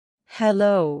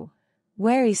Hello.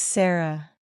 Where is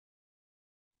Sarah?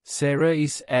 Sarah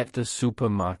is at the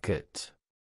supermarket.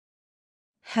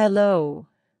 Hello.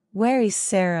 Where is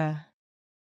Sarah?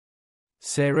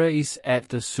 Sarah is at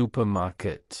the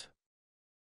supermarket.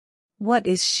 What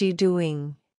is she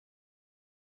doing?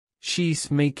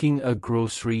 She's making a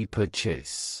grocery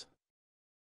purchase.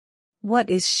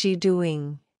 What is she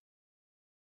doing?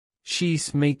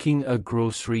 She's making a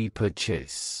grocery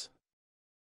purchase.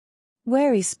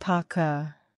 Where is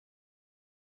Parker?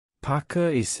 Parker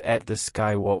is at the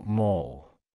Skywalk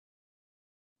Mall.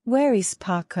 Where is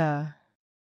Parker?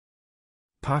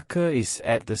 Parker is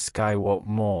at the Skywalk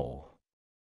Mall.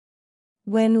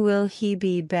 When will he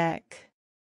be back?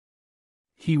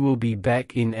 He will be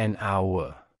back in an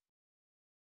hour.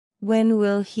 When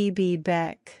will he be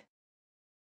back?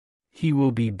 He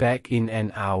will be back in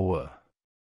an hour.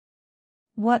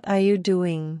 What are you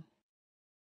doing?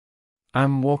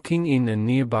 I'm walking in a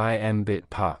nearby Ambit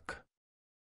Park.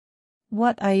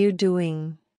 What are you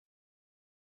doing?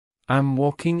 I'm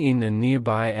walking in a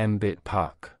nearby Ambit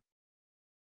Park.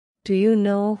 Do you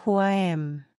know who I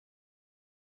am?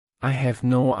 I have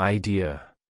no idea.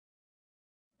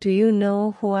 Do you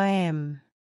know who I am?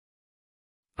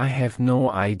 I have no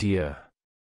idea.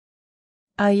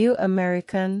 Are you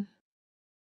American?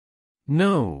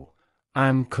 No,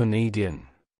 I'm Canadian.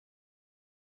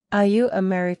 Are you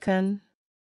American?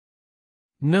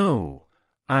 No,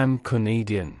 I'm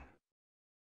Canadian.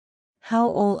 How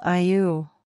old are you?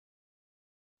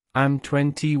 I'm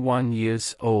 21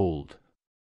 years old.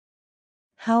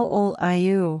 How old are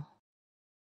you?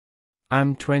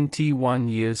 I'm 21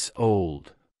 years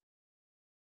old.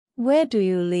 Where do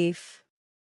you live?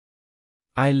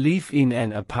 I live in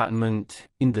an apartment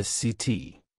in the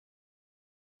city.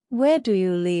 Where do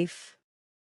you live?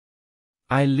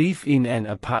 I live in an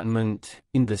apartment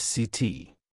in the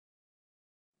city.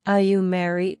 Are you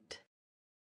married?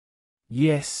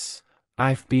 Yes,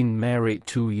 I've been married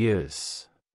 2 years.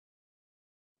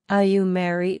 Are you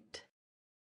married?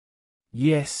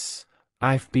 Yes,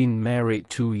 I've been married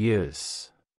 2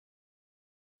 years.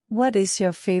 What is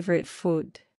your favorite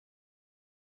food?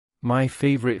 My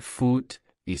favorite food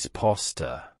is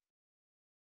pasta.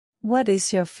 What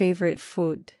is your favorite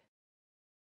food?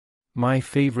 My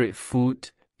favorite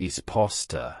food is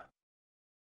pasta.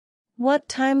 What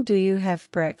time do you have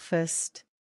breakfast?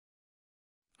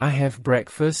 I have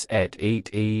breakfast at 8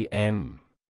 a.m.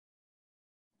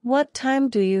 What time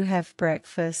do you have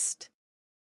breakfast?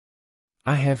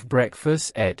 I have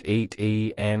breakfast at 8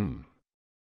 a.m.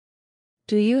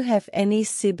 Do you have any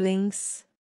siblings?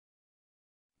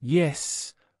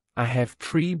 Yes, I have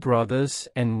 3 brothers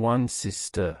and 1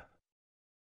 sister.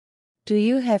 Do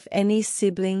you have any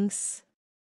siblings?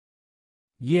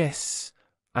 Yes,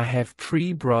 I have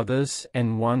 3 brothers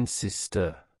and 1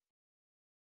 sister.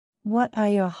 What are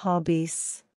your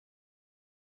hobbies?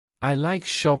 I like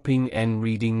shopping and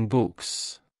reading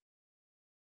books.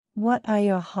 What are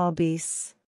your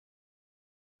hobbies?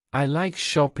 I like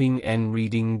shopping and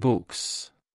reading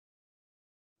books.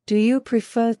 Do you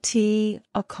prefer tea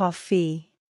or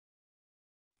coffee?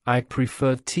 I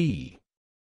prefer tea.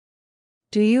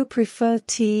 Do you prefer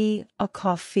tea or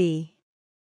coffee?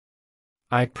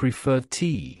 I prefer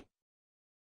tea.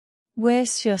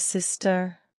 Where's your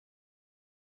sister?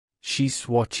 She's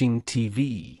watching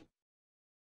TV.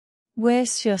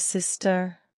 Where's your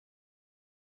sister?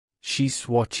 She's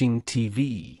watching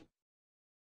TV.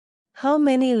 How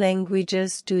many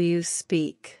languages do you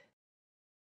speak?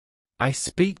 I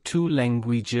speak 2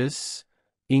 languages,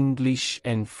 English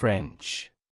and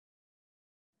French.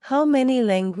 How many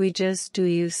languages do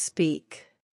you speak?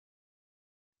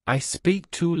 I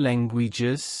speak 2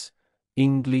 languages,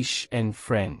 English and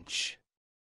French.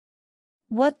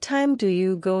 What time do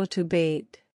you go to bed?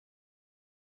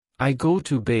 I go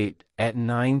to bed at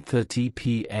 9:30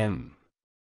 p.m.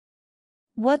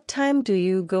 What time do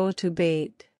you go to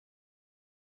bed?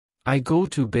 I go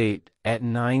to bed at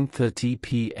 9:30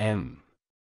 p.m.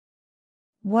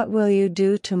 What will you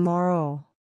do tomorrow?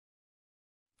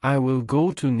 I will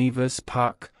go to Nevis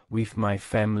Park with my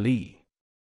family.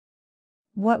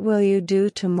 What will you do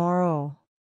tomorrow?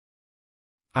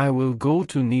 I will go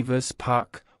to Nevis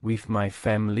Park with my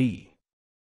family.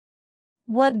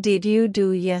 What did you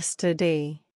do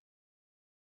yesterday?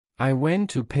 I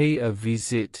went to pay a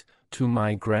visit to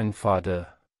my grandfather.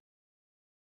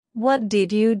 What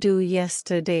did you do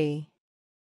yesterday?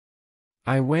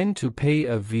 I went to pay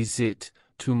a visit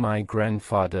to my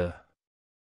grandfather.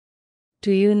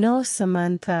 Do you know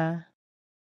Samantha?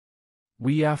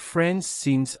 We are friends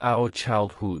since our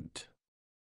childhood.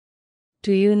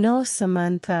 Do you know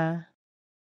Samantha?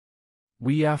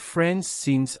 We are friends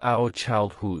since our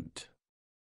childhood.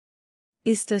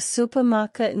 Is the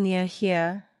supermarket near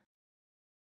here?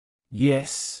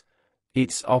 Yes,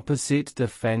 it's opposite the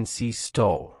fancy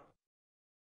store.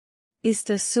 Is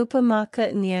the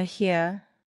supermarket near here?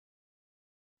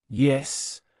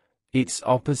 Yes, it's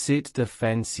opposite the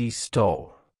fancy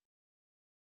store.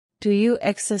 Do you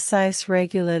exercise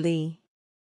regularly?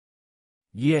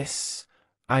 Yes,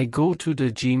 I go to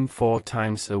the gym 4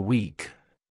 times a week.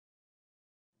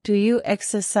 Do you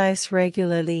exercise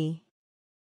regularly?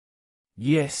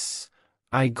 Yes,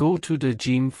 I go to the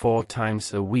gym 4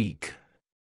 times a week.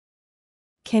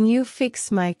 Can you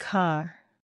fix my car?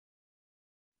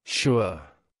 Sure.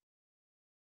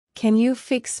 Can you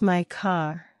fix my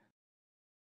car?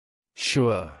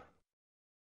 Sure.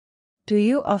 Do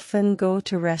you often go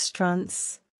to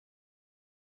restaurants?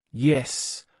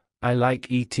 Yes, I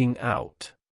like eating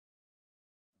out.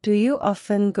 Do you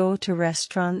often go to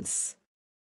restaurants?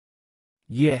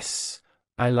 Yes,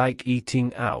 I like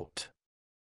eating out.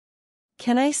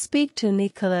 Can I speak to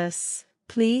Nicholas,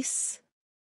 please?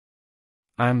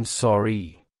 I'm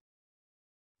sorry.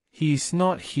 He's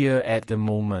not here at the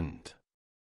moment.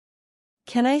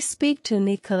 Can I speak to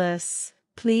Nicholas,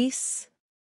 please?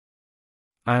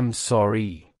 I'm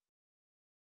sorry.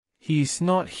 He's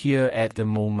not here at the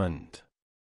moment.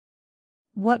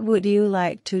 What would you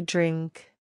like to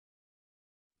drink?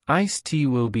 Iced tea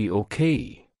will be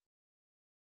okay.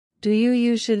 Do you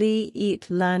usually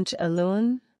eat lunch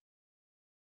alone?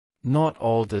 Not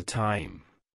all the time.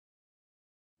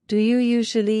 Do you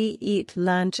usually eat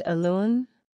lunch alone?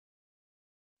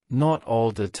 Not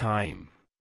all the time.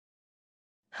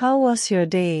 How was your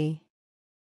day?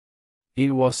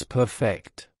 It was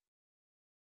perfect.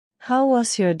 How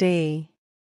was your day?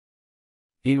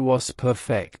 It was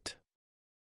perfect.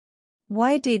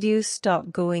 Why did you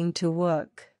stop going to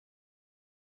work?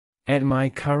 At my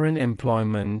current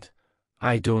employment,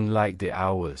 I don't like the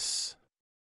hours.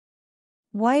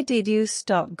 Why did you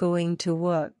stop going to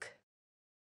work?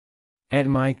 At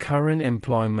my current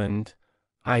employment,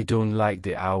 I don't like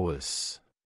the hours.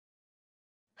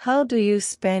 How do you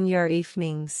spend your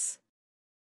evenings?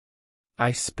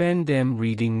 I spend them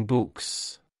reading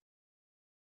books.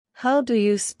 How do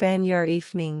you spend your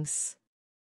evenings?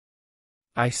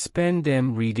 I spend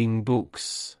them reading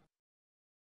books.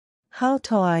 How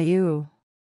tall are you?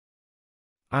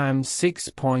 I'm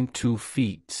 6.2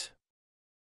 feet.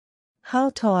 How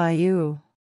tall are you?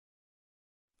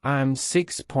 I'm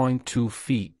 6.2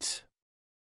 feet.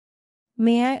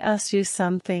 May I ask you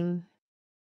something?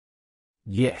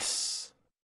 Yes.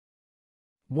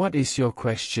 What is your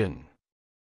question?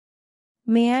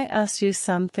 May I ask you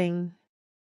something?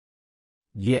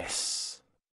 Yes.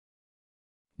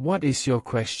 What is your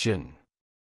question?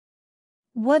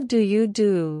 What do you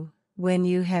do when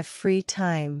you have free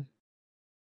time?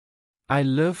 I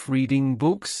love reading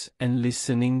books and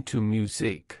listening to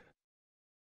music.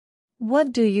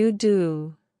 What do you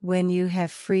do when you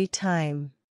have free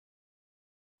time?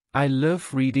 I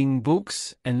love reading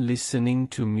books and listening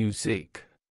to music.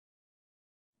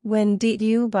 When did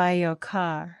you buy your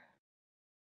car?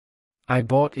 I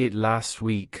bought it last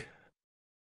week.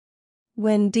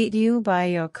 When did you buy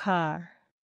your car?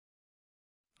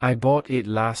 I bought it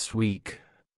last week.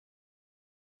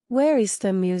 Where is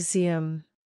the museum?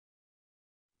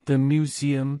 The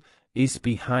museum is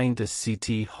behind the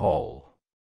city hall.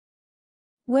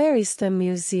 Where is the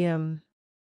museum?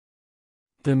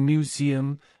 The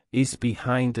museum is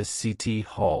behind the city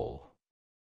hall.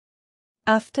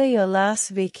 After your last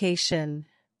vacation,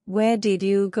 where did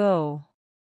you go?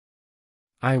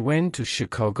 I went to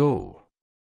Chicago.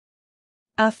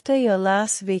 After your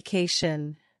last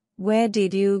vacation, where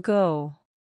did you go?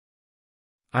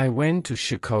 I went to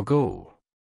Chicago.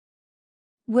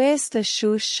 Where's the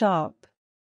shoe shop?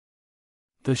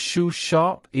 The shoe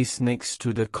shop is next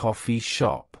to the coffee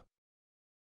shop.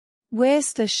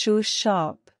 Where's the shoe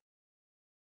shop?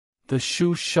 The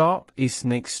shoe shop is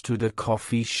next to the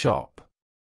coffee shop.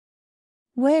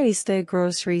 Where is the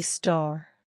grocery store?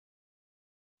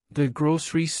 The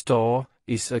grocery store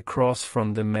is across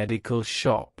from the medical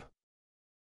shop.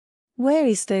 Where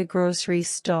is the grocery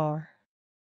store?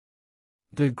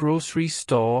 The grocery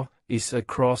store is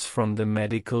across from the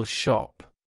medical shop.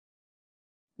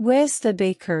 Where's the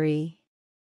bakery?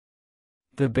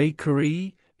 The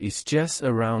bakery is just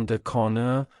around the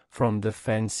corner from the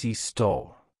fancy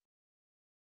store.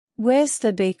 Where's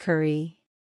the bakery?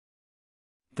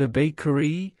 The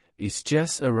bakery is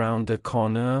just around the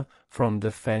corner from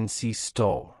the fancy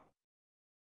store.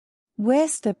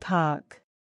 Where's the park?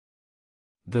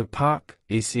 The park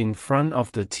is in front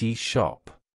of the tea shop.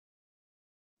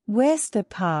 Where's the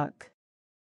park?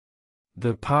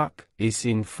 The park is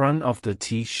in front of the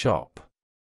tea shop.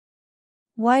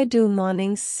 Why do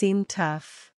mornings seem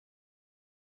tough?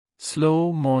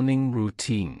 Slow morning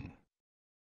routine.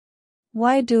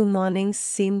 Why do mornings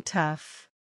seem tough?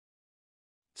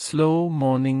 Slow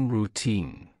morning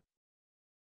routine.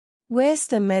 Where's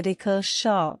the medical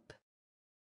shop?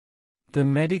 The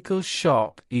medical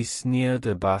shop is near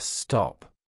the bus stop.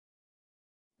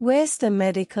 Where's the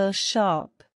medical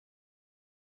shop?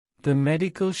 The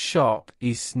medical shop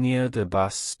is near the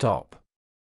bus stop.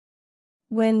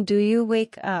 When do you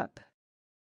wake up?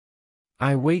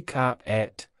 I wake up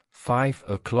at 5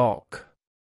 o'clock.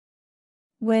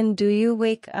 When do you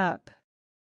wake up?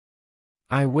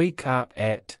 I wake up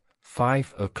at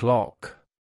 5 o'clock.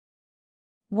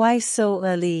 Why so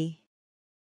early?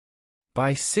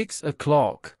 By 6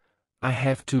 o'clock, I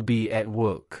have to be at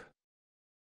work.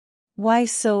 Why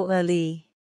so early?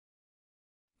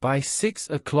 By 6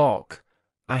 o'clock,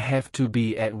 I have to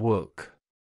be at work.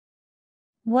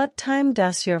 What time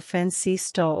does your fancy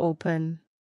store open?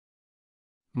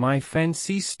 My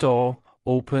fancy store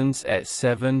opens at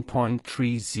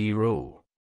 7:30.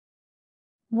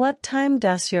 What time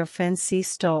does your fancy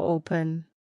store open?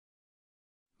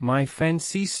 My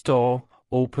fancy store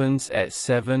opens at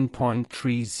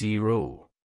 7:30.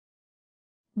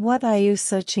 What are you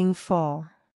searching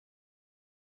for?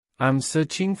 I'm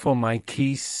searching for my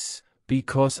keys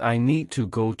because I need to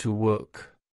go to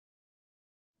work.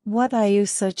 What are you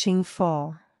searching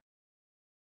for?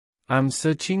 I'm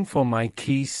searching for my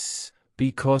keys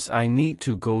because I need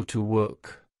to go to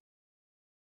work.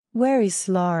 Where is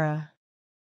Laura?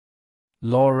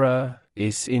 Laura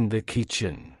is in the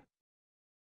kitchen.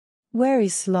 Where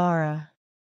is Laura?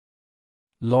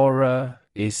 Laura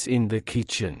is in the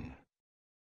kitchen.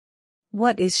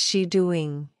 What is she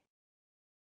doing?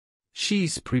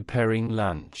 She's preparing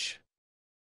lunch.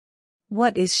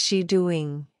 What is she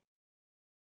doing?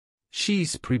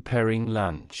 She's preparing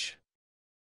lunch.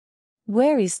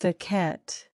 Where is the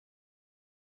cat?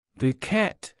 The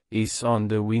cat is on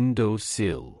the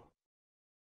windowsill.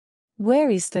 Where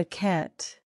is the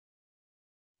cat?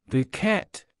 The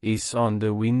cat is on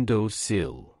the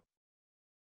windowsill.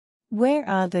 Where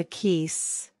are the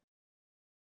keys?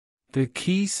 The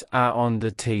keys are on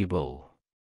the table.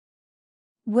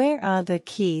 Where are the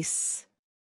keys?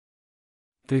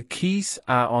 The keys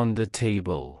are on the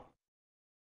table.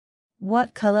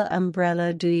 What color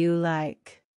umbrella do you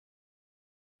like?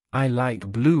 I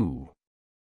like blue.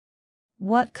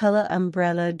 What color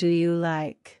umbrella do you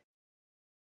like?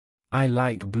 I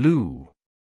like blue.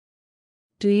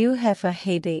 Do you have a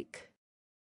headache?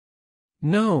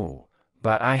 No,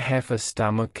 but I have a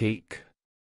stomachache.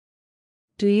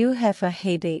 Do you have a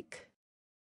headache?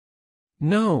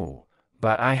 No,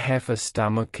 but I have a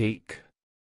stomachache.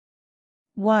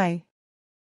 Why?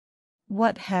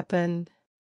 What happened?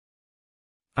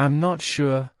 I'm not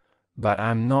sure, but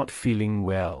I'm not feeling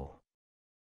well.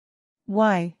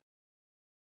 Why?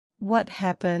 What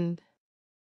happened?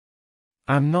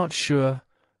 I'm not sure,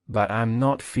 but I'm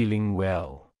not feeling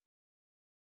well.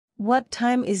 What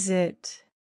time is it?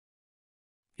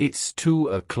 It's 2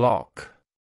 o'clock.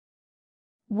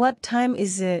 What time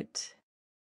is it?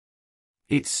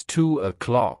 It's 2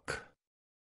 o'clock.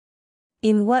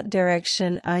 In what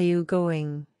direction are you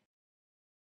going?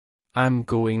 I'm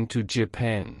going to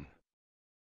Japan.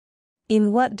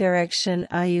 In what direction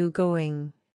are you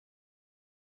going?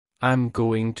 I'm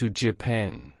going to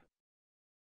Japan.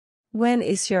 When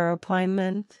is your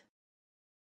appointment?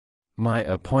 My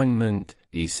appointment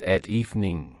is at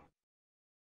evening.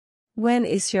 When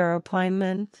is your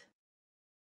appointment?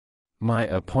 My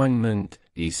appointment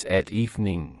is at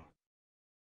evening.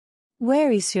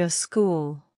 Where is your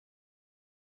school?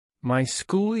 My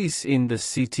school is in the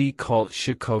city called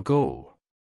Chicago.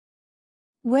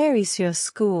 Where is your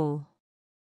school?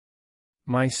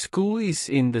 My school is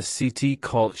in the city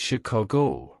called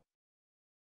Chicago.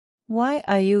 Why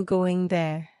are you going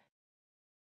there?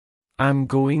 I'm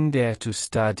going there to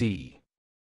study.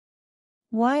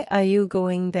 Why are you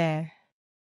going there?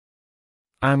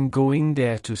 I'm going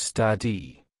there to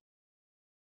study.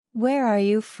 Where are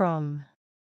you from?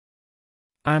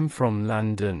 I'm from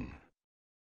London.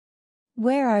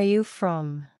 Where are you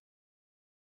from?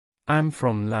 I'm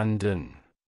from London.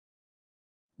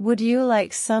 Would you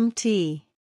like some tea?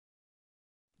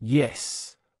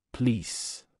 Yes,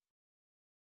 please.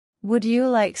 Would you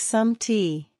like some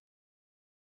tea?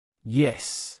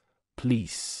 Yes,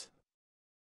 please.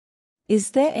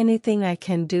 Is there anything I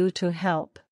can do to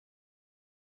help?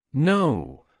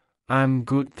 No, I'm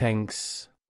good, thanks.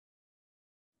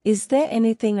 Is there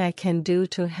anything I can do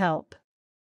to help?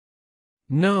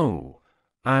 No,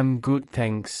 I'm good,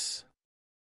 thanks.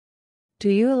 Do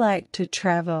you like to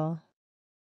travel?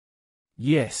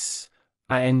 Yes,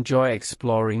 I enjoy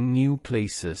exploring new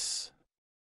places.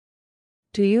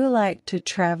 Do you like to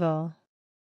travel?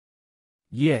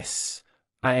 Yes,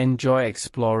 I enjoy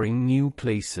exploring new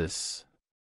places.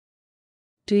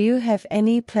 Do you have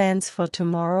any plans for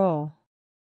tomorrow?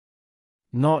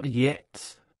 Not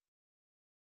yet.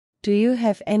 Do you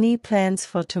have any plans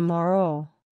for tomorrow?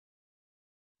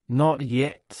 Not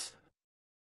yet.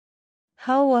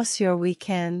 How was your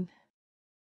weekend?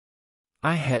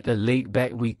 I had a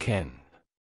laid-back weekend.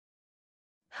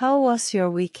 How was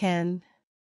your weekend?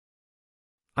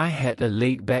 I had a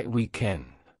laid-back weekend.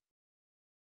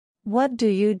 What do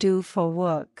you do for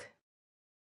work?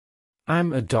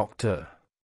 I'm a doctor.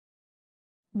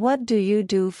 What do you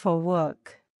do for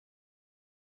work?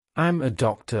 I'm a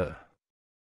doctor.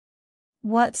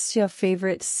 What's your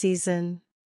favorite season?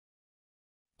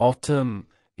 Autumn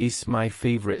is my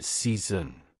favorite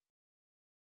season.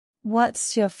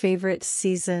 What's your favorite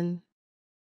season?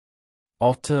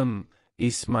 Autumn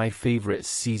is my favorite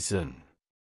season.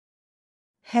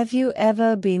 Have you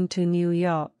ever been to New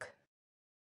York?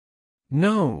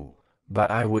 No, but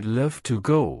I would love to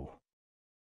go.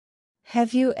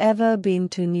 Have you ever been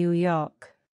to New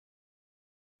York?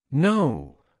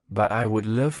 No, but I would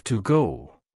love to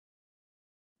go.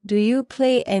 Do you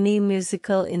play any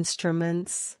musical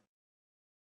instruments?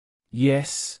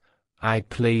 Yes, I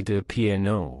play the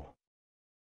piano.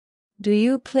 Do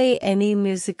you play any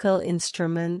musical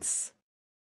instruments?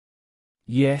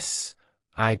 Yes,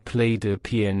 I play the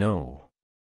piano.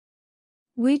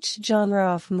 Which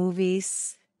genre of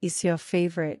movies is your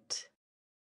favorite?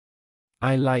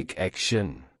 I like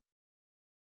action.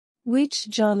 Which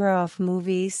genre of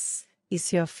movies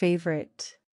is your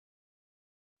favorite?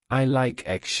 I like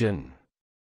action.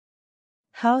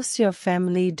 How's your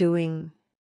family doing?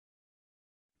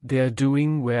 They're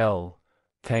doing well,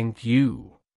 thank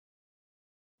you.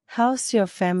 How's your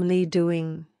family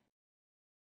doing?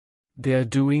 They're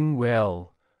doing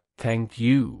well, thank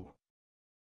you.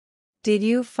 Did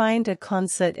you find a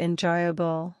concert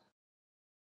enjoyable?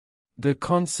 The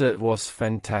concert was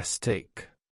fantastic.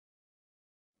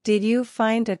 Did you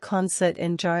find a concert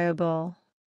enjoyable?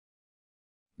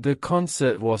 The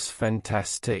concert was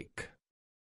fantastic.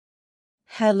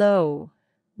 Hello,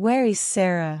 where is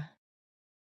Sarah?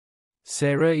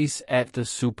 Sarah is at the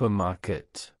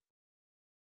supermarket.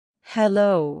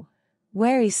 Hello,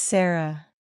 where is Sarah?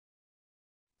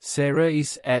 Sarah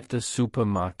is at the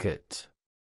supermarket.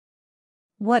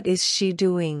 What is she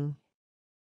doing?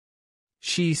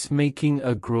 She's making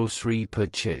a grocery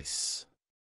purchase.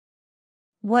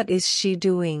 What is she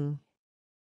doing?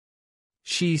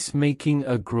 She's making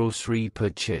a grocery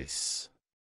purchase.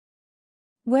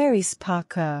 Where is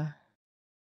Parker?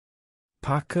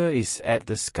 Parker is at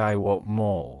the Skywalk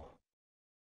Mall.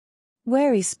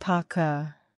 Where is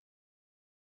Parker?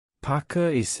 Parker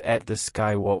is at the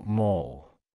Skywalk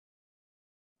Mall.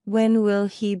 When will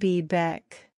he be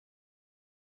back?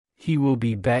 He will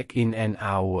be back in an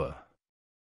hour.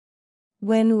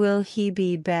 When will he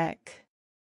be back?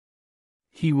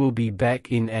 He will be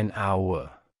back in an hour.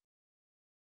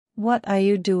 What are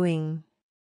you doing?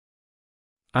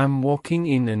 I'm walking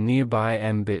in a nearby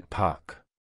Ambit Park.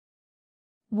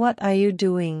 What are you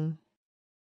doing?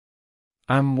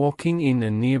 I'm walking in a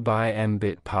nearby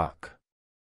Ambit Park.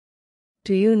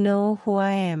 Do you know who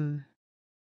I am?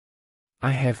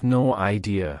 I have no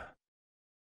idea.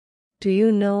 Do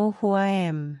you know who I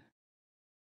am?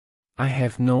 I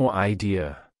have no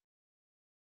idea.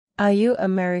 Are you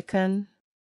American?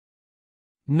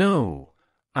 No,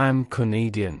 I'm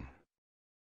Canadian.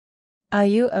 Are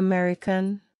you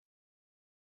American?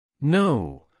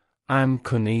 No, I'm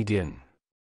Canadian.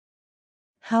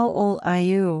 How old are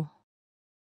you?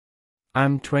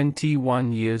 I'm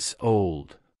 21 years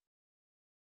old.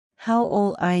 How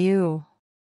old are you?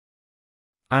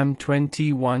 I'm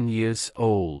 21 years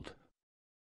old.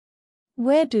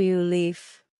 Where do you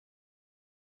live?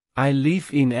 I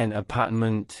live in an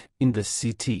apartment in the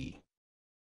city.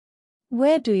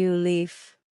 Where do you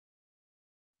live?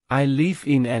 I live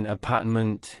in an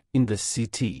apartment in the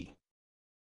city.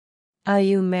 Are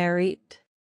you married?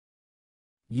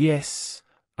 Yes,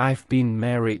 I've been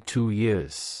married 2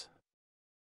 years.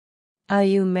 Are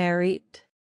you married?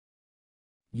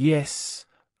 Yes,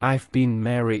 I've been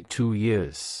married 2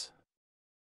 years.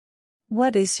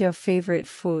 What is your favorite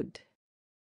food?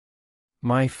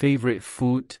 My favorite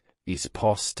food is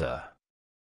pasta.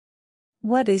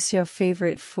 What is your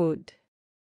favorite food?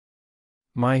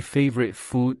 My favorite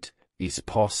food is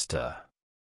pasta.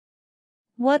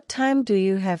 What time do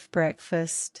you have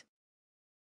breakfast?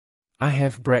 I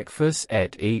have breakfast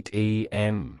at 8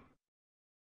 a.m.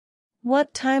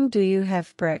 What time do you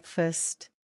have breakfast?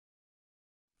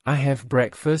 I have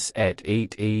breakfast at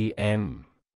 8 a.m.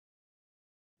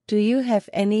 Do you have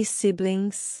any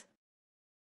siblings?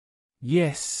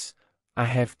 Yes, I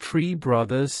have 3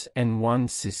 brothers and 1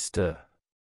 sister.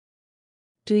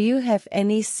 Do you have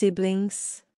any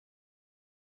siblings?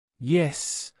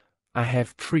 Yes, I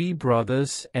have 3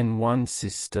 brothers and 1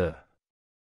 sister.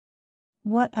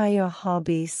 What are your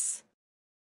hobbies?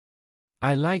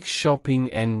 I like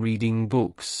shopping and reading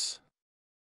books.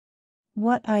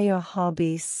 What are your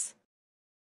hobbies?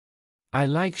 I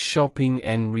like shopping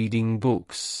and reading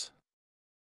books.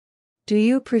 Do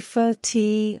you prefer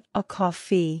tea or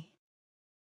coffee?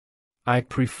 I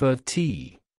prefer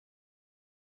tea.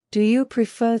 Do you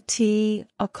prefer tea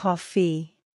or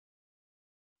coffee?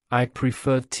 I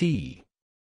prefer tea.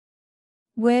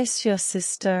 Where's your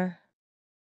sister?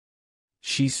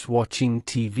 She's watching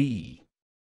TV.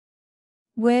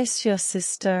 Where's your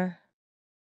sister?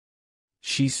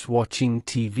 She's watching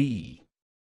TV.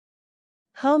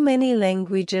 How many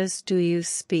languages do you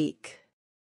speak?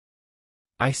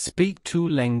 I speak 2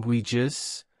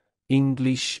 languages,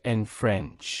 English and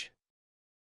French.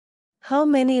 How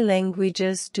many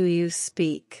languages do you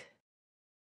speak?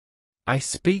 I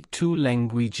speak 2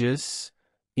 languages,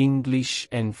 English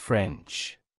and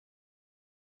French.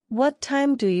 What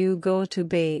time do you go to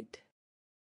bed?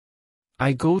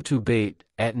 I go to bed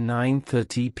at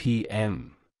 9:30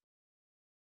 p.m.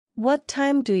 What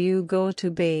time do you go to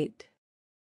bed?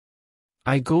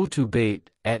 I go to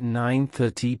bed at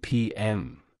 9:30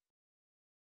 p.m.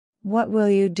 What will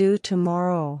you do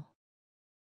tomorrow?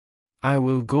 I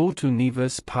will go to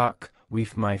Nevis Park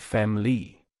with my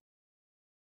family.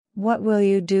 What will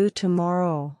you do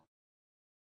tomorrow?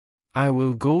 I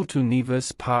will go to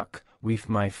Nevis Park with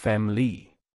my family.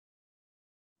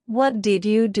 What did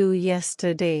you do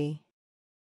yesterday?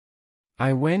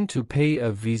 I went to pay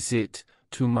a visit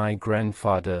to my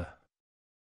grandfather.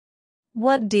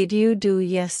 What did you do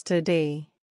yesterday?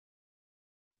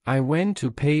 I went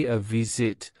to pay a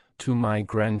visit to my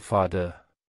grandfather.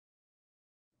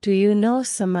 Do you know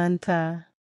Samantha?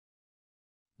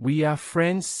 We are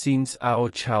friends since our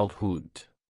childhood.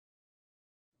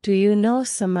 Do you know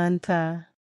Samantha?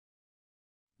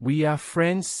 We are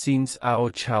friends since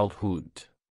our childhood.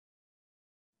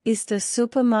 Is the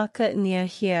supermarket near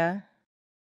here?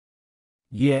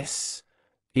 Yes,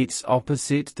 it's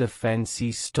opposite the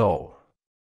fancy store.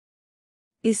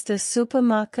 Is the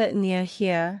supermarket near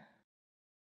here?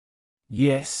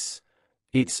 Yes,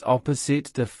 it's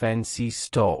opposite the fancy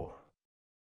store.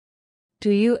 Do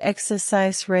you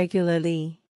exercise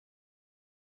regularly?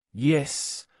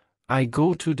 Yes, I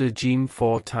go to the gym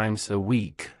 4 times a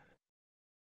week.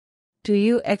 Do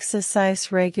you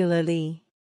exercise regularly?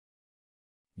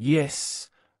 Yes,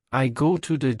 I go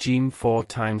to the gym 4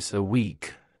 times a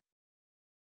week.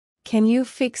 Can you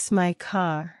fix my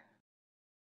car?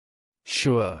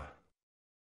 Sure.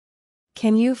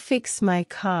 Can you fix my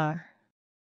car?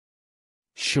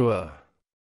 Sure.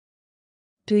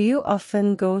 Do you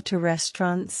often go to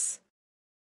restaurants?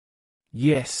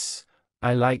 Yes,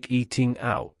 I like eating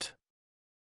out.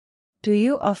 Do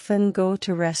you often go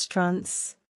to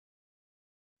restaurants?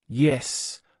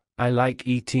 Yes, I like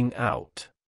eating out.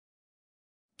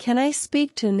 Can I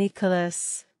speak to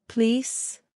Nicholas,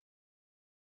 please?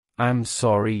 I'm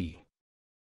sorry.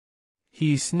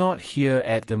 He's not here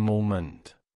at the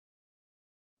moment.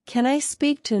 Can I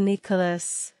speak to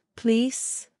Nicholas,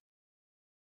 please?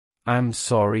 I'm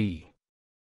sorry.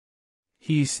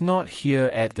 He's not here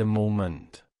at the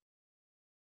moment.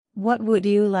 What would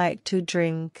you like to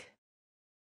drink?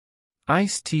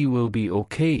 Iced tea will be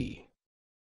okay.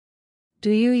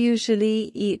 Do you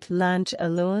usually eat lunch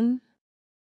alone?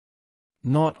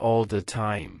 Not all the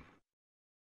time.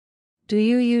 Do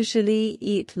you usually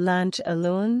eat lunch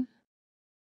alone?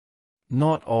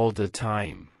 Not all the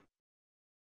time.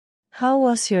 How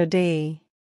was your day?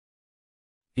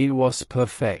 It was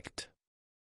perfect.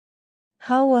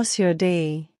 How was your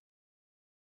day?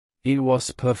 It was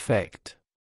perfect.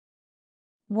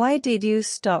 Why did you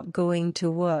stop going to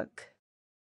work?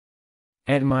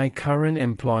 At my current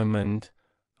employment,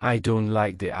 I don't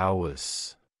like the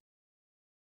hours.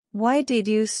 Why did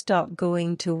you stop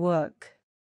going to work?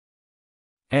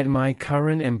 At my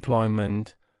current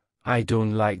employment, I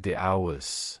don't like the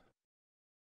hours.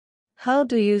 How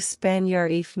do you spend your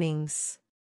evenings?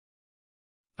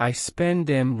 I spend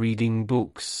them reading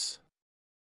books.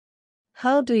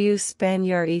 How do you spend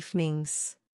your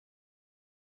evenings?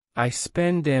 I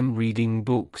spend them reading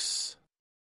books.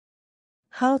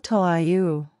 How tall are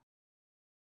you?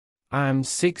 I'm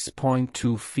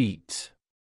 6.2 feet.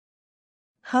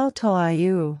 How tall are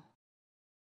you?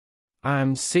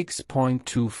 I'm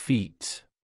 6.2 feet.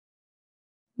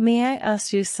 May I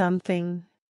ask you something?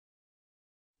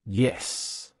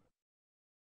 Yes.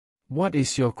 What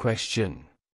is your question?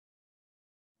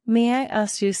 May I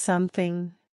ask you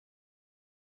something?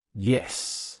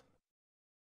 Yes.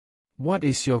 What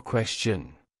is your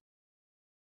question?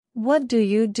 What do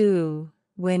you do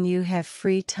when you have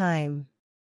free time?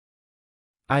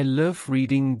 I love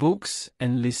reading books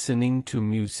and listening to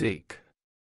music.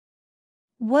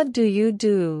 What do you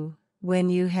do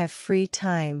when you have free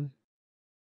time?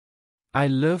 I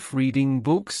love reading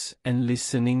books and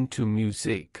listening to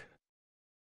music.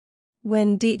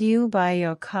 When did you buy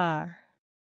your car?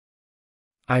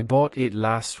 I bought it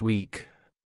last week.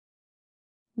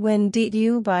 When did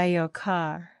you buy your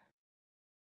car?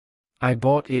 I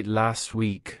bought it last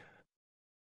week.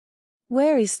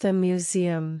 Where is the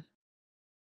museum?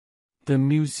 The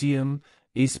museum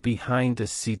is behind the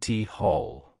city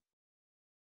hall.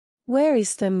 Where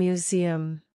is the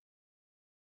museum?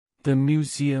 The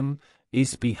museum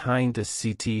is behind the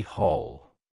city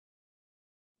hall.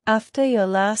 After your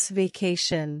last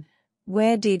vacation,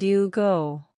 where did you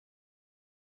go?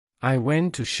 I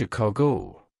went to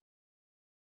Chicago.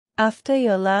 After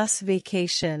your last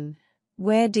vacation,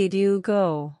 where did you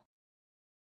go?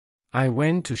 I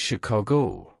went to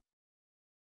Chicago.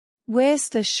 Where's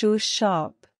the shoe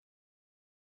shop?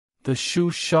 The shoe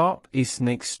shop is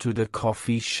next to the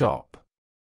coffee shop.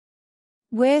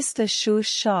 Where's the shoe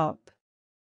shop?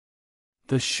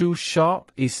 The shoe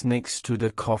shop is next to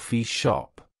the coffee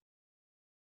shop.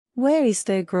 Where is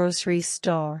the grocery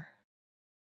store?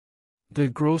 The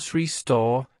grocery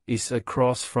store is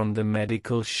across from the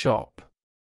medical shop.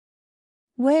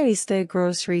 Where is the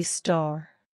grocery store?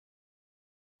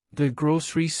 The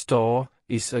grocery store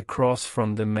is across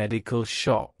from the medical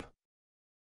shop.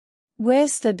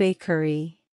 Where's the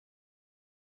bakery?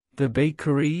 The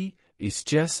bakery is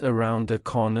just around the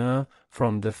corner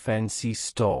from the fancy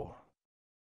store.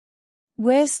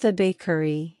 Where's the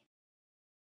bakery?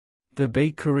 The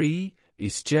bakery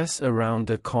is just around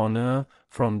the corner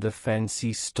from the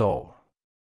fancy store.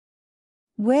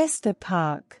 Where's the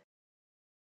park?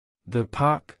 The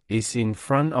park is in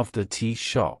front of the tea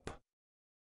shop.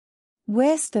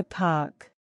 Where's the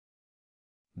park?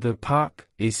 The park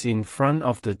is in front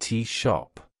of the tea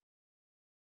shop.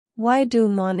 Why do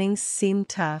mornings seem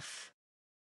tough?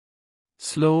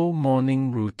 Slow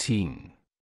morning routine.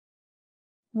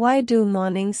 Why do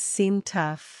mornings seem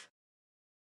tough?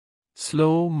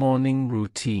 Slow morning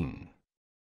routine.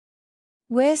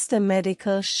 Where's the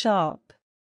medical shop?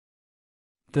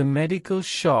 The medical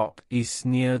shop is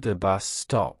near the bus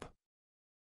stop.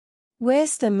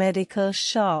 Where's the medical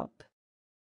shop?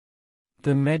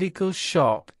 The medical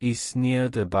shop is near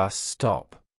the bus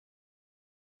stop.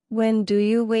 When do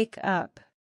you wake up?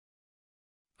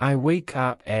 I wake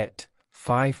up at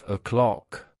 5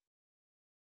 o'clock.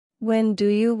 When do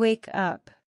you wake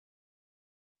up?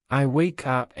 I wake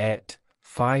up at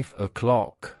 5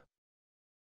 o'clock.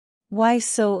 Why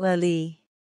so early?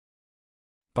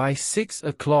 By 6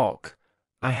 o'clock,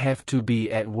 I have to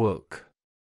be at work.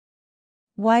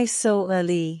 Why so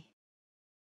early?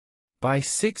 By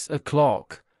 6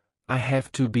 o'clock, I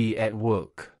have to be at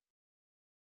work.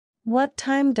 What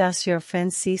time does your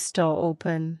fancy store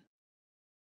open?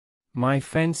 My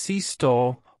fancy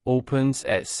store opens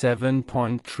at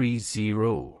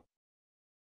 7:30.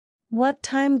 What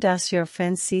time does your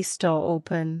fancy store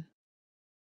open?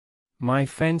 My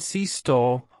fancy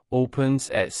store opens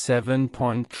at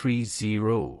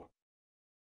 7:30.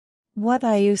 What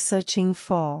are you searching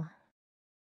for?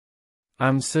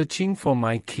 I'm searching for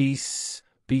my keys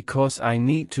because I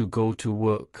need to go to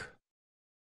work.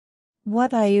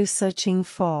 What are you searching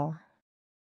for?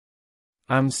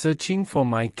 I'm searching for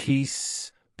my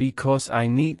keys because I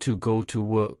need to go to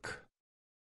work.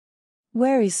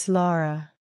 Where is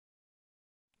Laura?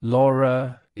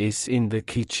 Laura is in the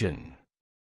kitchen.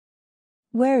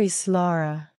 Where is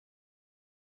Laura?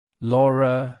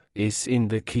 Laura is in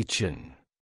the kitchen.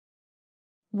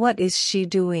 What is she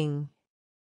doing?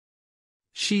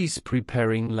 She's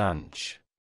preparing lunch.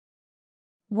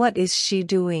 What is she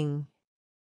doing?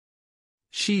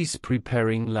 She's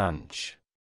preparing lunch.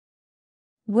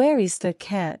 Where is the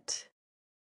cat?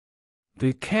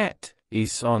 The cat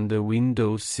is on the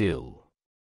windowsill.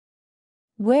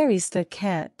 Where is the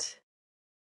cat?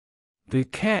 The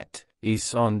cat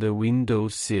is on the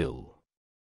windowsill.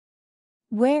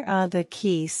 Where are the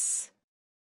keys?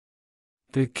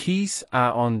 The keys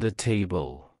are on the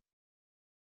table.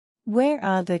 Where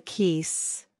are the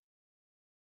keys?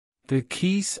 The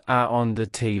keys are on the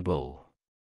table.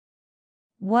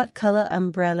 What color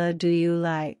umbrella do you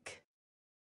like?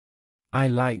 I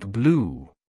like blue.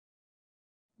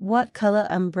 What color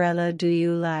umbrella do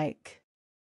you like?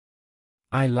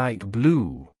 I like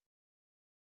blue.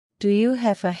 Do you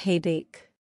have a headache?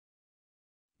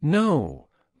 No,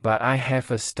 but I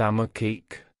have a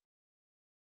stomachache.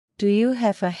 Do you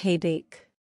have a headache?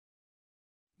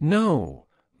 No,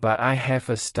 but I have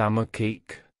a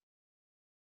stomachache.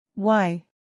 Why?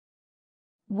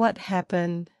 What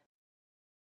happened?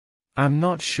 I'm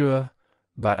not sure,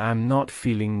 but I'm not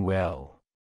feeling well.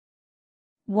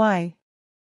 Why?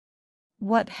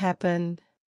 What happened?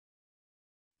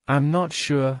 I'm not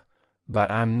sure, but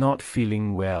I'm not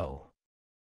feeling well.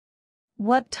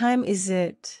 What time is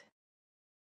it?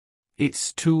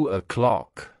 It's 2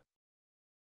 o'clock.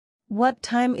 What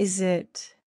time is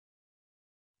it?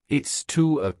 It's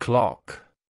 2 o'clock.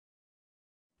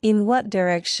 In what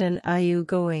direction are you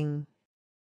going?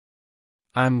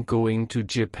 I'm going to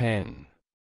Japan.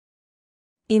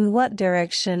 In what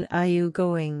direction are you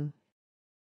going?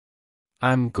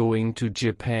 I'm going to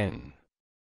Japan.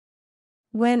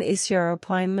 When is your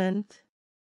appointment?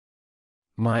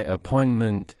 My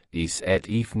appointment is at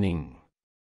evening.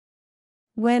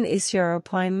 When is your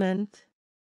appointment?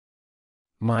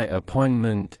 My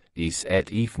appointment is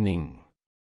at evening.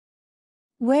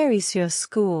 Where is your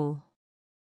school?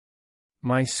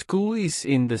 My school is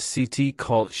in the city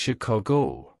called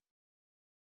Chicago.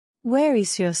 Where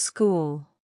is your school?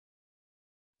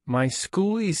 My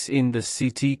school is in the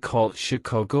city called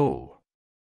Chicago.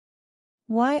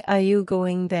 Why are you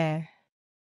going there?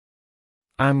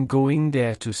 I'm going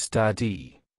there to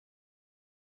study.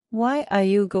 Why are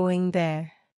you going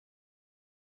there?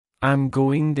 I'm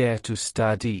going there to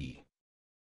study.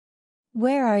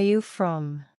 Where are you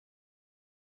from?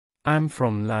 I'm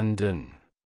from London.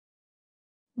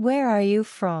 Where are you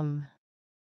from?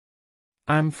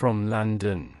 I'm from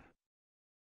London.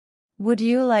 Would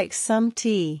you like some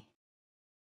tea?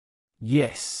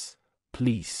 Yes,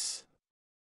 please.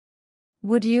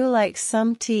 Would you like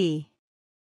some tea?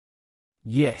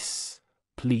 Yes,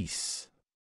 please.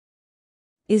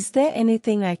 Is there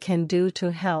anything I can do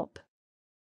to help?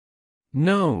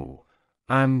 No,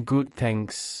 I'm good,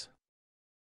 thanks.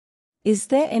 Is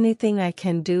there anything I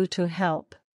can do to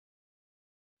help?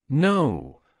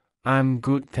 No, I'm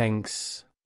good, thanks.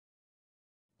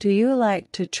 Do you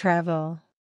like to travel?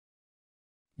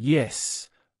 Yes,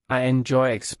 I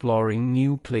enjoy exploring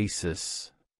new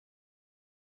places.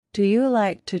 Do you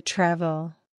like to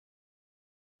travel?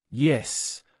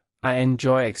 Yes, I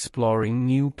enjoy exploring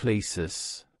new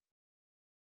places.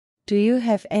 Do you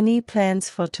have any plans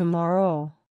for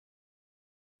tomorrow?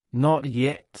 Not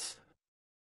yet.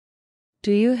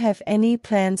 Do you have any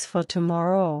plans for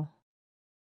tomorrow?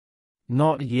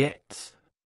 Not yet.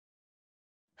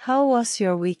 How was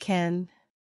your weekend?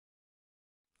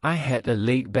 I had a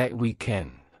laid-back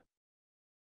weekend.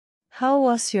 How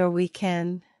was your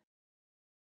weekend?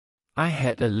 I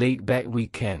had a laid-back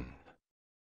weekend.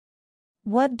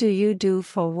 What do you do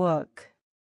for work?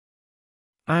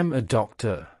 I'm a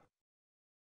doctor.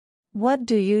 What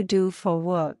do you do for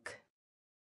work?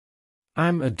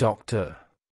 I'm a doctor.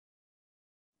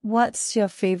 What's your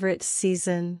favorite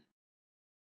season?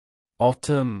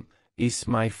 Autumn is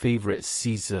my favorite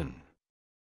season.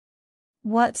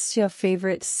 What's your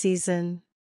favorite season?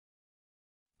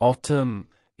 Autumn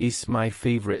is my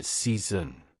favorite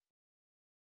season.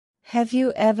 Have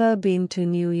you ever been to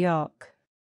New York?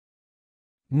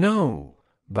 No,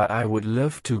 but I would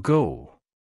love to go.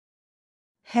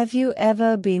 Have you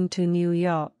ever been to New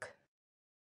York?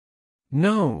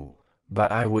 No,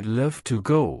 but I would love to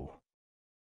go.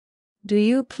 Do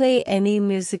you play any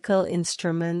musical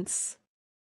instruments?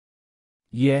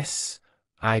 Yes,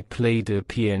 I play the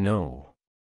piano.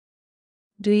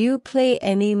 Do you play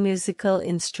any musical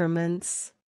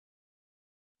instruments?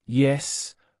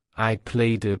 Yes, I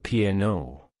play the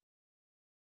piano.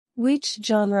 Which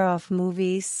genre of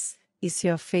movies is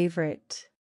your favorite?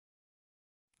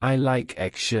 I like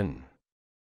action.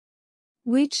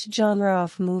 Which genre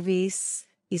of movies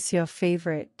is your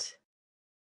favorite?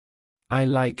 I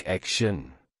like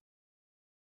action.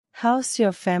 How's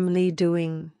your family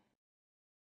doing?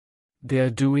 They're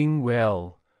doing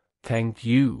well, thank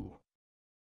you.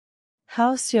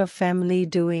 How's your family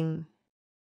doing?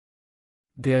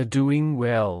 They're doing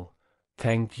well,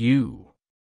 thank you.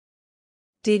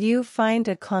 Did you find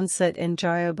a concert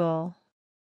enjoyable?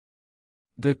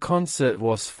 The concert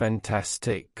was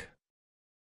fantastic.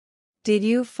 Did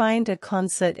you find a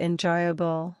concert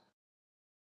enjoyable?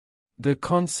 The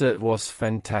concert was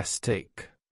fantastic.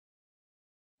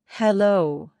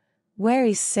 Hello, where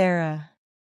is Sarah?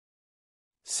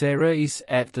 Sarah is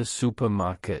at the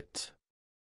supermarket.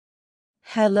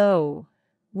 Hello,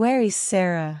 Where is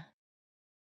Sarah?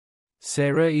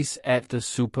 Sarah is at the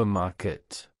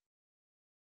supermarket.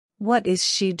 What is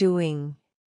she doing?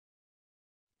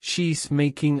 She's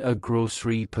making a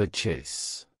grocery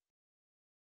purchase.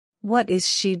 What is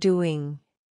she doing?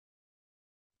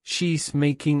 She's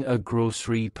making a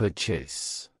grocery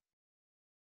purchase.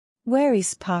 Where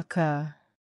is Parker?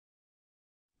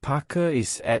 Parker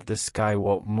is at the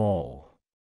Skywalk Mall.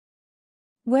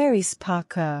 Where is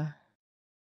Parker?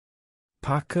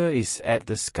 Parker is at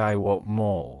the Skywalk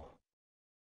Mall.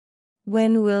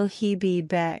 When will he be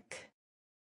back?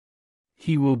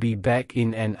 He will be back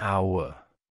in an hour.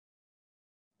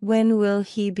 When will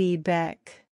he be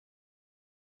back?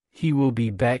 He will be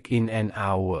back in an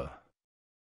hour.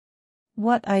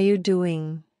 What are you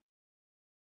doing?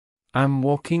 I'm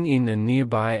walking in a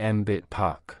nearby Ambit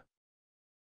Park.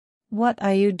 What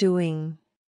are you doing?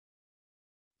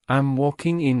 I'm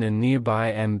walking in a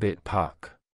nearby Ambit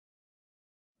Park.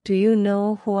 Do you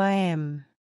know who I am?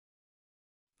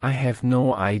 I have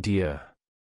no idea.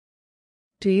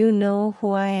 Do you know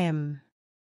who I am?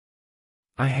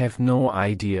 I have no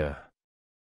idea.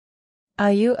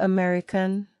 Are you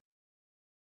American?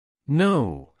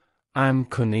 No, I'm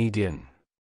Canadian.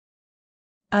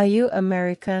 Are you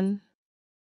American?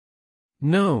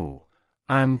 No,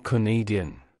 I'm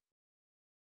Canadian.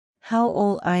 How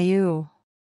old are you?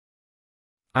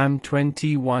 I'm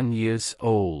 21 years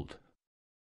old.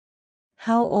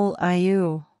 How old are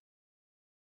you?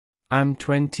 I'm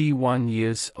 21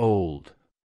 years old.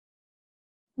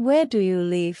 Where do you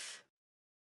live?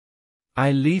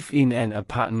 I live in an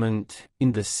apartment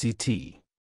in the city.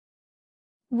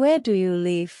 Where do you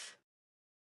live?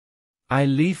 I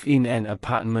live in an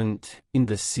apartment in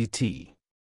the city.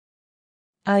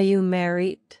 Are you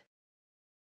married?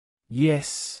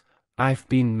 Yes, I've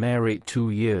been married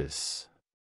 2 years.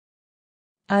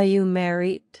 Are you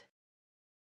married?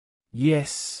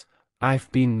 Yes, I've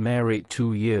been married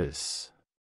 2 years.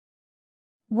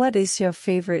 What is your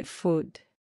favorite food?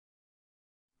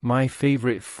 My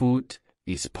favorite food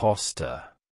is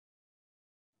pasta.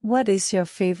 What is your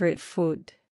favorite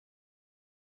food?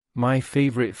 My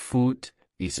favorite food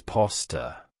is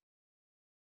pasta.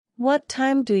 What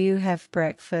time do you have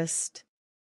breakfast?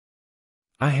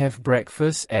 I have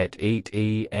breakfast at 8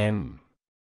 a.m.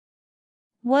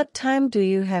 What time do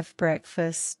you have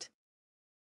breakfast?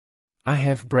 I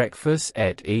have breakfast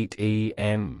at 8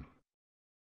 a.m.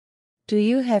 Do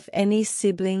you have any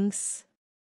siblings?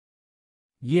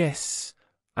 Yes,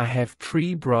 I have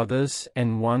 3 brothers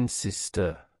and 1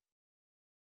 sister.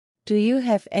 Do you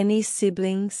have any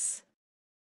siblings?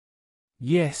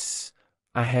 Yes,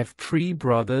 I have 3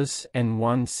 brothers and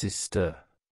 1 sister.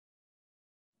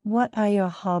 What are your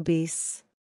hobbies?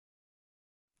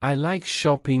 I like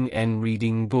shopping and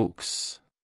reading books.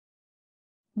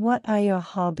 What are your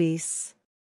hobbies?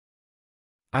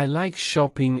 I like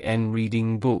shopping and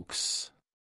reading books.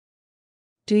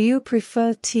 Do you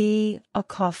prefer tea or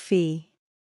coffee?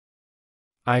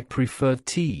 I prefer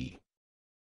tea.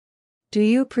 Do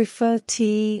you prefer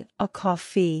tea or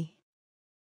coffee?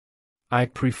 I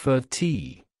prefer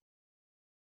tea.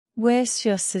 Where's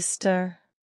your sister?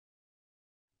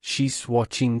 She's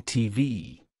watching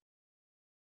TV.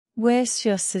 Where's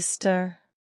your sister?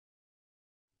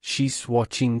 She's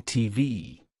watching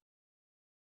TV.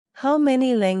 How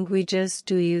many languages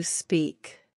do you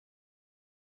speak?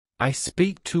 I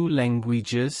speak 2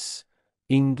 languages,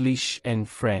 English and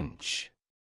French.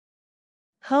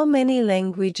 How many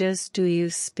languages do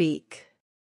you speak?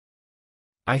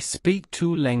 I speak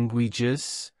 2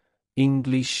 languages,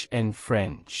 English and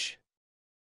French.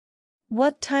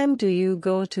 What time do you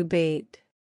go to bed?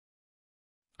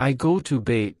 I go to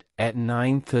bed at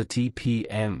 9:30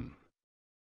 p.m.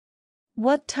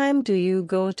 What time do you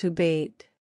go to bed?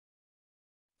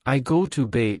 I go to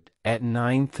bed at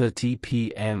 9:30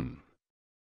 p.m.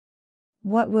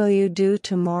 What will you do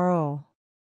tomorrow?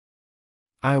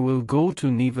 I will go to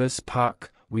Nevis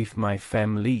Park with my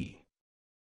family.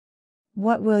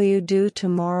 What will you do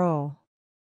tomorrow?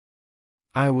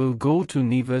 I will go to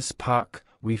Nevis Park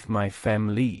with my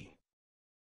family.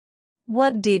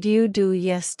 What did you do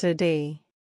yesterday?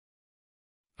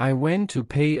 I went to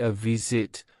pay a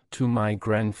visit to my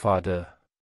grandfather.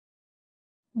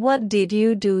 What did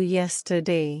you do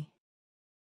yesterday?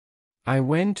 I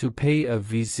went to pay a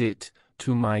visit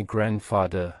to my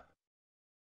grandfather.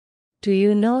 Do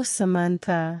you know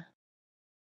Samantha?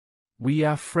 We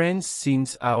are friends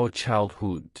since our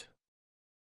childhood.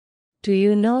 Do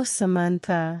you know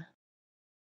Samantha?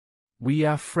 We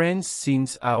are friends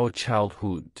since our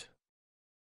childhood.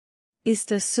 Is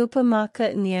the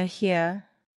supermarket near here?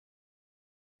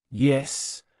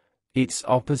 Yes, It's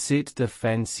opposite the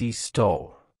fancy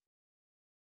store.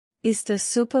 Is the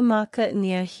supermarket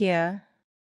near here?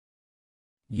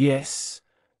 Yes,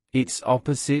 it's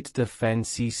opposite the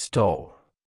fancy store.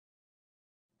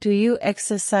 Do you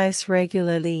exercise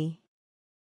regularly?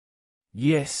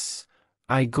 Yes,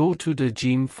 I go to the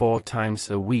gym 4 times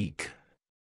a week.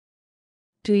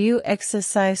 Do you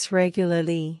exercise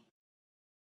regularly?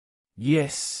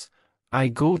 Yes, I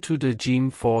go to the gym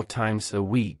 4 times a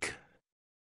week.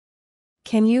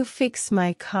 Can you fix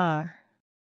my car?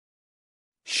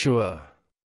 Sure.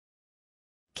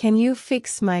 Can you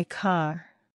fix my car?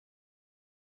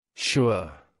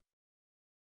 Sure.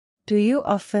 Do you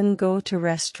often go to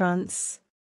restaurants?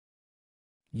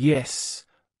 Yes,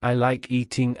 I like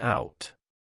eating out.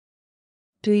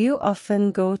 Do you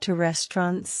often go to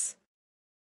restaurants?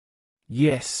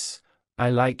 Yes,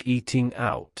 I like eating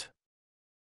out.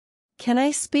 Can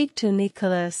I speak to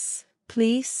Nicholas,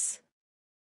 please?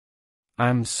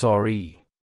 I'm sorry.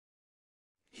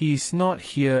 He's not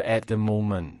here at the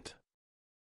moment.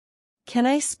 Can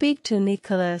I speak to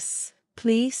Nicholas,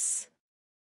 please?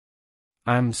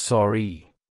 I'm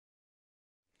sorry.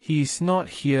 He's not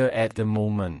here at the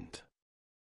moment.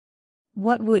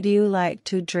 What would you like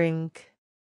to drink?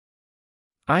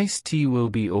 Iced tea will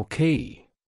be okay.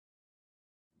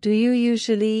 Do you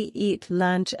usually eat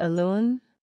lunch alone?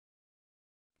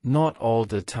 Not all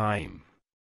the time.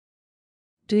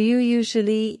 Do you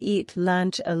usually eat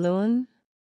lunch alone?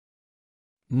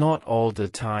 Not all the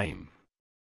time.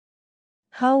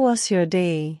 How was your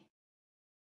day?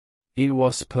 It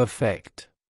was perfect.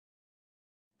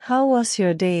 How was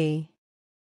your day?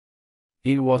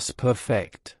 It was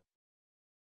perfect.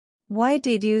 Why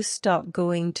did you stop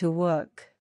going to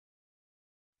work?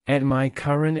 At my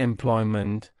current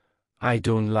employment, I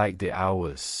don't like the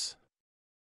hours.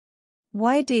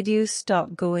 Why did you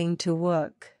stop going to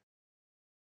work?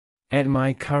 At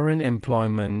my current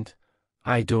employment,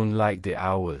 I don't like the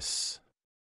hours.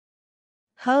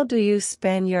 How do you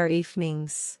spend your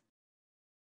evenings?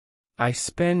 I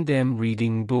spend them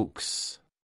reading books.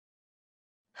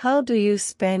 How do you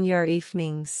spend your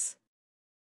evenings?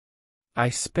 I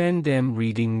spend them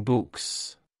reading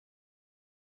books.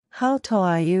 How tall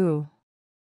are you?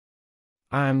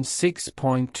 I'm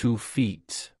 6.2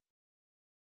 feet.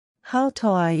 How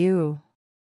tall are you?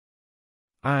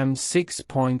 I'm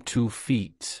 6.2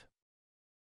 feet.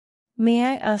 May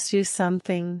I ask you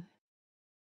something?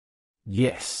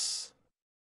 Yes.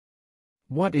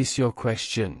 What is your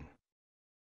question?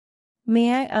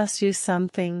 May I ask you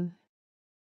something?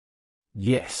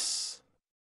 Yes.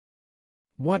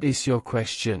 What is your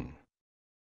question?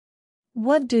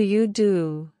 What do you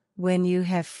do when you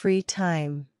have free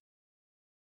time?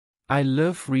 I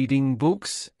love reading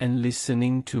books and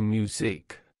listening to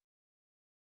music.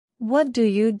 What do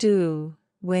you do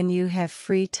when you have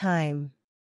free time?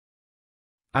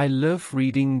 I love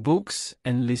reading books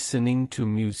and listening to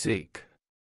music.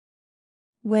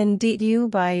 When did you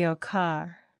buy your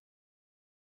car?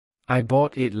 I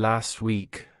bought it last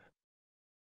week.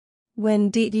 When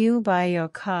did you buy your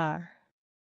car?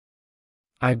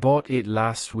 I bought it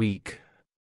last week.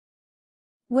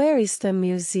 Where is the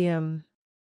museum?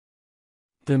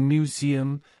 The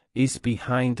museum is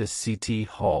behind the city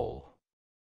hall.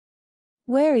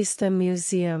 Where is the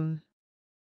museum?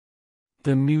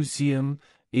 The museum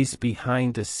is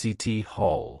behind the city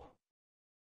hall.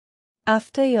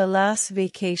 After your last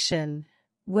vacation,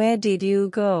 where did you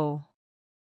go?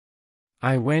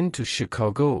 I went to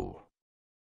Chicago.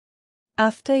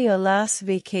 After your last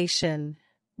vacation,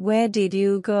 where did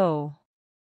you go?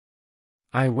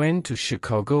 I went to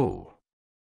Chicago.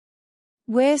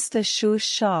 Where's the shoe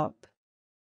shop?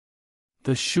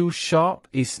 The shoe shop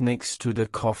is next to the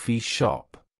coffee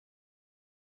shop.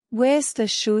 Where's the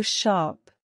shoe shop?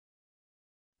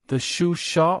 The shoe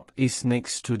shop is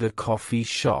next to the coffee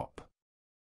shop.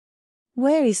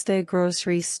 Where is the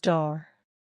grocery store?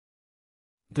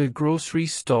 The grocery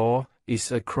store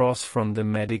is across from the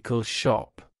medical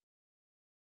shop.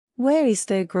 Where is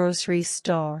the grocery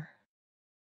store?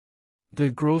 The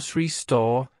grocery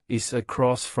store is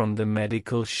across from the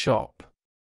medical shop.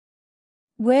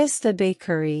 Where's the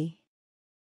bakery?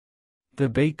 The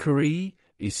bakery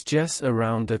is just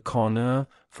around the corner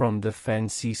from the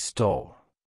fancy store.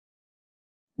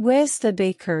 Where's the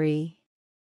bakery?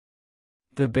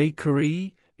 The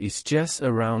bakery is just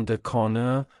around the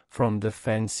corner from the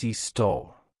fancy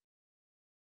store.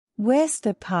 Where's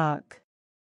the park?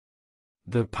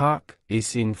 The park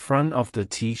is in front of the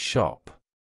tea shop.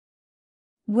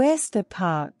 Where's the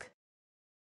park?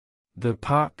 The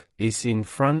park is in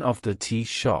front of the tea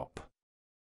shop.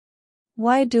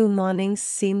 Why do mornings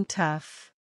seem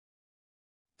tough?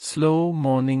 Slow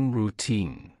morning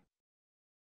routine.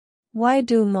 Why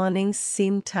do mornings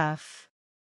seem tough?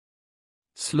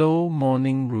 Slow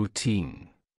morning routine.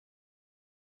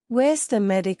 Where's the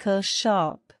medical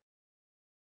shop?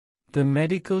 The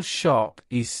medical shop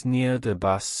is near the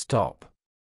bus stop.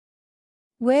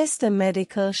 Where's the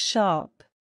medical shop?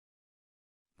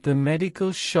 The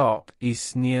medical shop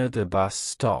is near the bus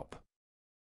stop.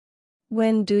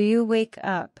 When do you wake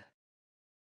up?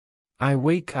 I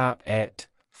wake up at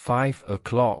 5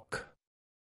 o'clock.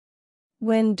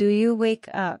 When do you wake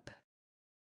up?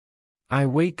 I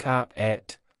wake up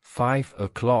at 5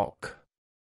 o'clock.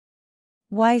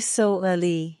 Why so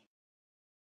early?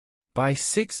 By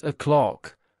 6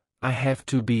 o'clock, I have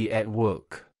to be at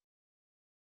work.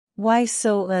 Why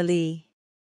so early?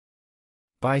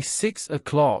 By 6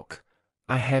 o'clock,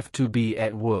 I have to be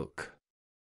at work.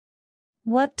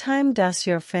 What time does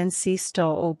your fancy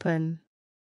store open?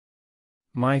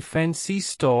 My fancy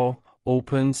store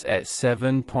opens at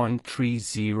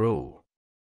 7:30.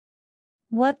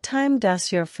 What time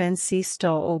does your fancy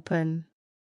store open?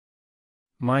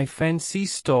 My fancy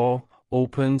store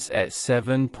opens at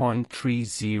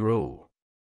 7:30.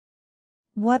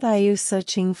 What are you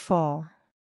searching for?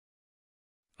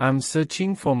 I'm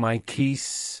searching for my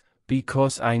keys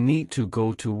because I need to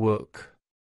go to work.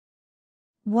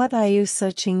 What are you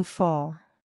searching for?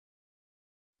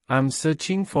 I'm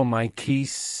searching for my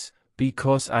keys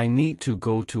because I need to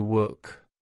go to work.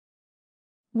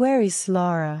 Where is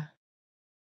Laura?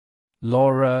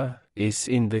 Laura is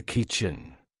in the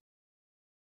kitchen.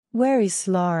 Where is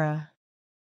Laura?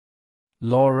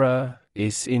 Laura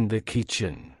is in the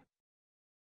kitchen.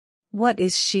 What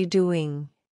is she doing?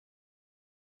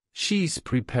 She's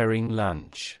preparing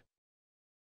lunch.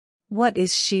 What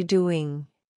is she doing?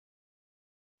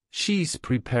 She's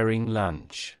preparing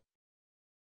lunch.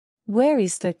 Where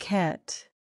is the cat?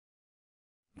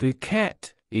 The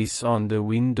cat is on the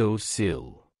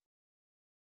windowsill.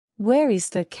 Where is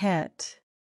the cat?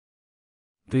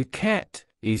 The cat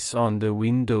is on the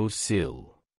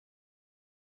windowsill.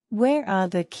 Where are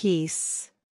the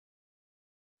keys?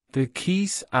 The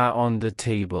keys are on the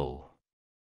table.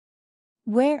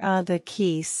 Where are the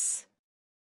keys?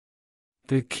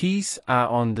 The keys are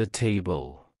on the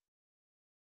table.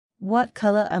 What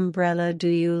color umbrella do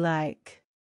you like?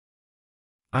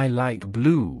 I like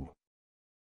blue.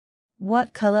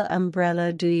 What color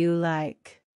umbrella do you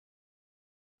like?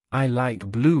 I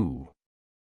like blue.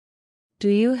 Do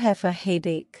you have a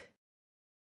headache?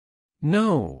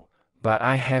 No, but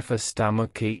I have a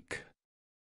stomachache.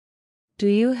 Do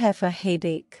you have a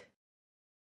headache?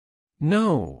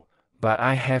 No, but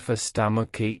I have a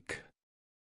stomachache.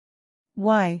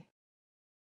 Why?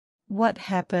 What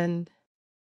happened?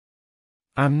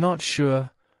 I'm not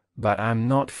sure, but I'm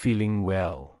not feeling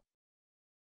well.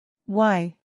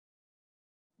 Why?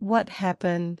 What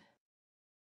happened?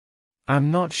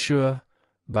 I'm not sure,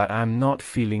 but I'm not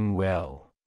feeling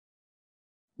well.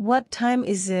 What time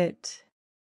is it?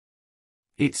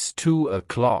 It's 2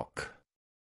 o'clock.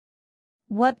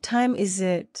 What time is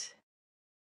it?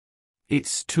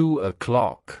 It's 2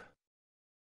 o'clock.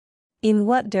 In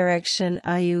what direction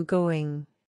are you going?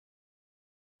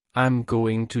 I'm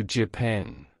going to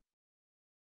Japan.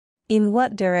 In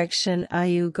what direction are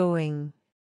you going?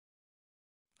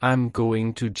 I'm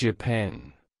going to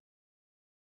Japan.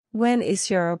 When is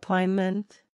your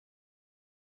appointment?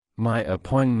 My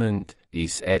appointment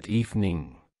is at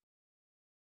evening.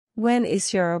 When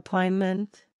is your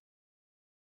appointment?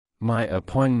 My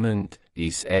appointment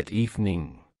is at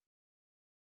evening.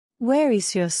 Where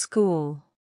is your school?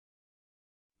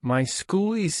 My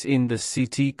school is in the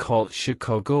city called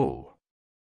Chicago.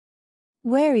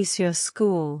 Where is your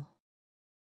school?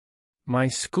 My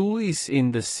school is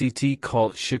in the city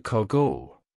called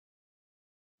Chicago.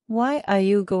 Why are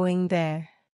you going there?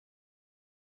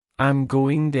 I'm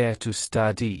going there to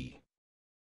study.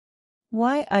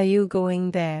 Why are you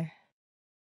going there?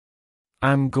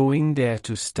 I'm going there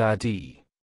to study.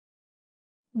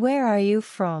 Where are you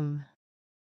from?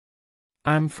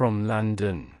 I'm from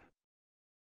London.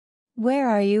 Where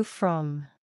are you from?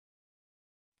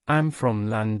 I'm from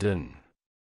London.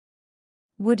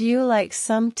 Would you like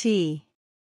some tea?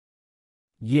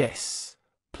 Yes,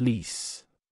 please.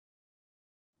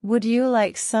 Would you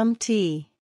like some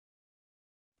tea?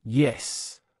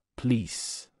 Yes,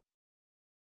 please.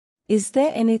 Is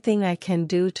there anything I can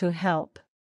do to help?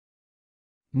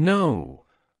 No,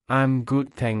 I'm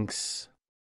good, thanks.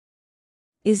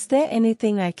 Is there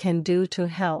anything I can do to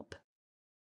help?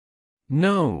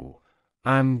 No,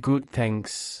 I'm good,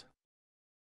 thanks.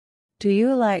 Do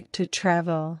you like to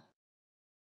travel?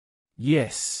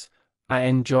 Yes, I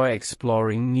enjoy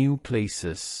exploring new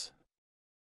places.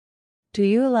 Do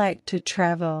you like to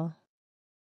travel?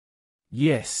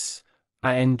 Yes,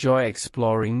 I enjoy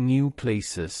exploring new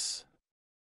places.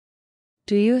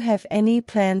 Do you have any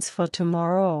plans for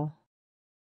tomorrow?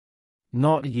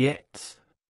 Not yet.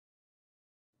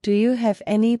 Do you have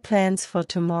any plans for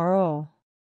tomorrow?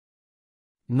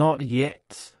 Not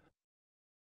yet.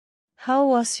 How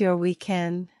was your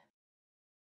weekend?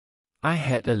 I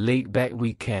had a laid-back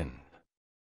weekend.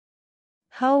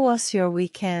 How was your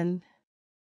weekend?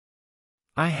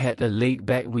 I had a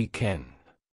laid-back weekend.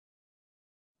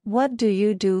 What do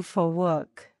you do for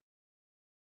work?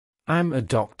 I'm a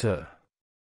doctor.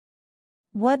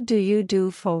 What do you do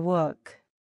for work?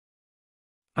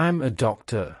 I'm a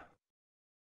doctor.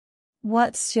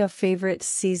 What's your favorite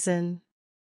season?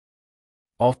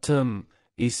 Autumn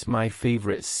is my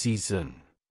favorite season.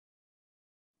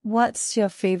 What's your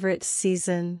favorite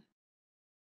season?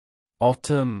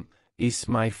 Autumn is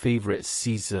my favorite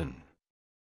season.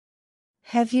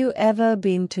 Have you ever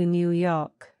been to New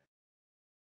York?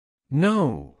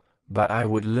 No, but I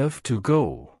would love to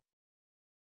go.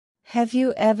 Have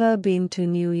you ever been to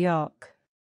New York?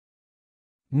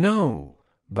 No,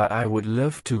 but I would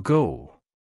love to go.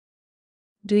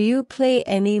 Do you play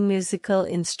any musical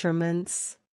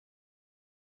instruments?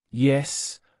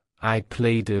 Yes, I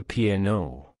play the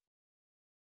piano.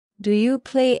 Do you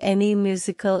play any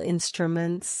musical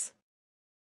instruments?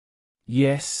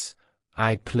 Yes,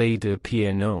 I play the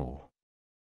piano.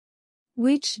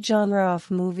 Which genre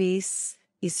of movies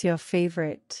is your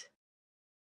favorite?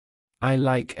 I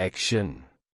like action.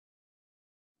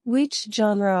 Which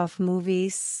genre of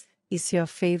movies is your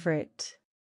favorite?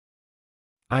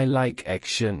 I like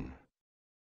action.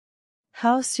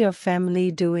 How's your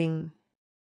family doing?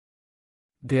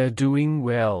 They're doing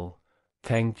well,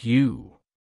 thank you.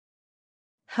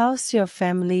 How's your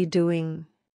family doing?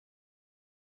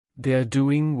 They're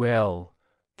doing well,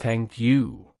 thank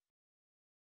you.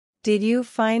 Did you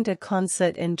find a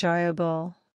concert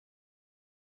enjoyable?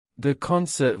 The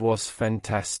concert was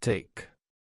fantastic.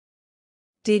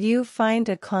 Did you find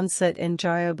a concert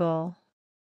enjoyable?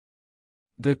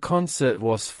 The concert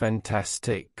was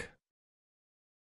fantastic.